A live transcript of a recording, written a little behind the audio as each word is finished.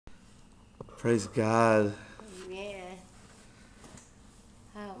Praise God. Yeah.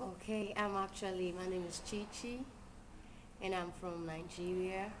 Okay, my name is Chichi, and I'm from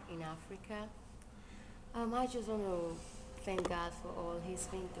Nigeria in Africa. I just want to thank God for all He's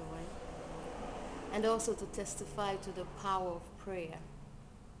been doing, and also to testify to the power of prayer.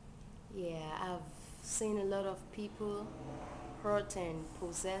 Yeah, I've seen a lot of people hurt and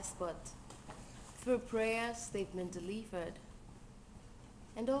possessed, but through prayers, they've been delivered.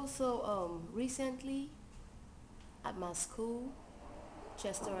 And also, recently at my school,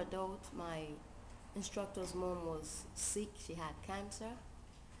 Chester Adult, my instructor's mom was sick. She had cancer,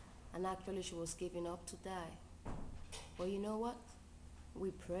 and actually she was giving up to die. But you know what?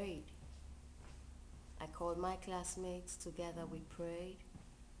 We prayed. I called my classmates together, we prayed,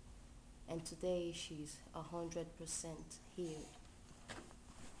 and today she's 100% healed.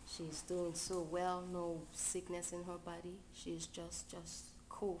 She's doing so well, no sickness in her body. She's just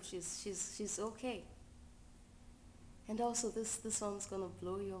cool. She's okay. And also this one's gonna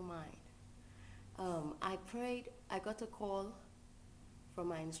blow your mind. I prayed. I got a call from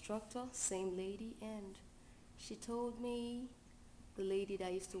my instructor, same lady, and she told me the lady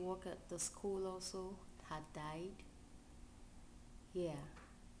that used to work at the school also had died. Yeah.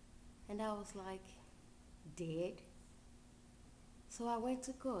 And I was like, dead? So I went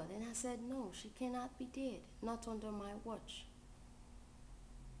to God and I said, no, she cannot be dead, not under my watch.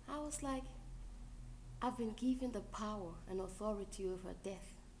 I was like, I've been given the power and authority over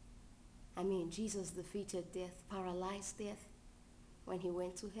death. I mean, Jesus defeated death, paralyzed death when he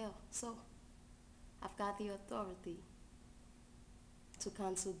went to hell. So I've got the authority to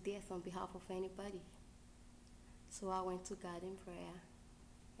cancel death on behalf of anybody. So I went to God in prayer,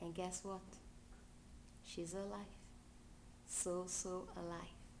 and guess what? She's alive. So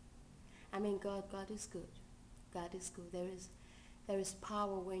alive. I mean, God is good. God is good. There is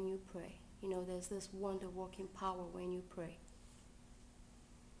power when you pray. You know, there's this wonder-working power when you pray.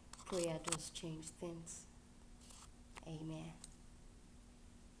 Prayer does change things. Amen.